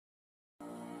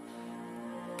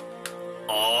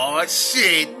Oh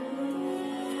shit.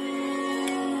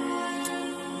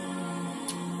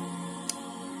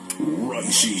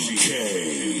 Ricey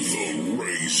K, the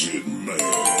Raisin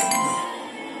Man.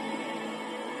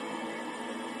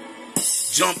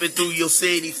 Jumping through your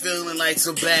city, feeling like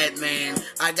some Batman.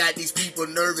 I got these people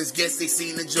nervous, guess they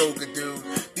seen the Joker, dude.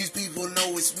 These people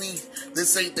know it's me.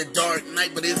 This ain't the Dark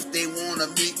Knight, but if they wanna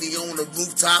meet me on the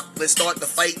rooftop, let's start the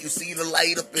fight. You see the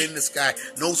light up in the sky.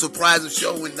 No surprise of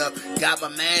showing up. Got my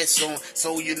mask on,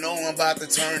 so you know I'm about to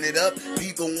turn it up.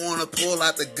 People wanna pull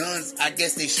out the guns, I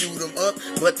guess they shoot them up,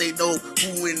 but they know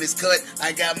who in this cut.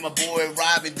 I got my boy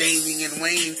Robin, Damian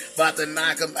Wayne, about to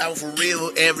knock him out for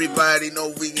real. Everybody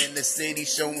know we in the city,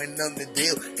 showing them the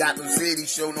deal. Got them city,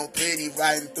 show no pity,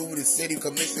 riding through the city.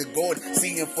 Commissioner Gordon,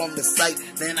 see him from the sight.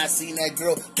 Then I seen that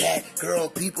girl, bad girl.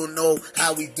 People know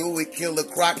how we do it. Killer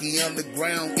Crocky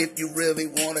underground. If you really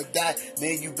wanna die,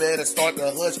 man, you better start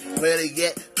the hush. Better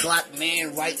yet, clock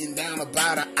man, writing down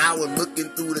about an hour, looking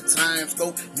through the time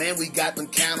scope. Man, we got them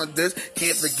calendars.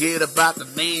 Can't forget about the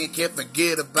man. Can't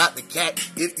forget about the cat.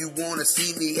 If you wanna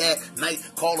see me at night,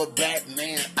 call a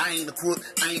Batman. I ain't the crook,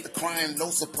 I ain't the crime.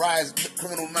 No surprise.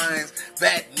 Criminal minds,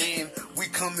 Batman, we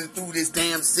coming through this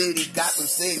damn city, Gotham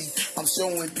City. I'm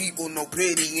showing people no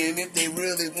pity, and if they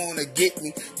really want to get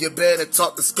me, you better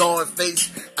talk to Scarface.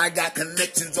 I got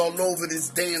connections all over this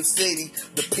damn city.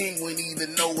 The Penguin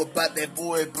even know about that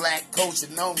boy Black Coach,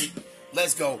 you know me.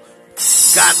 Let's go,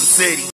 Gotham City.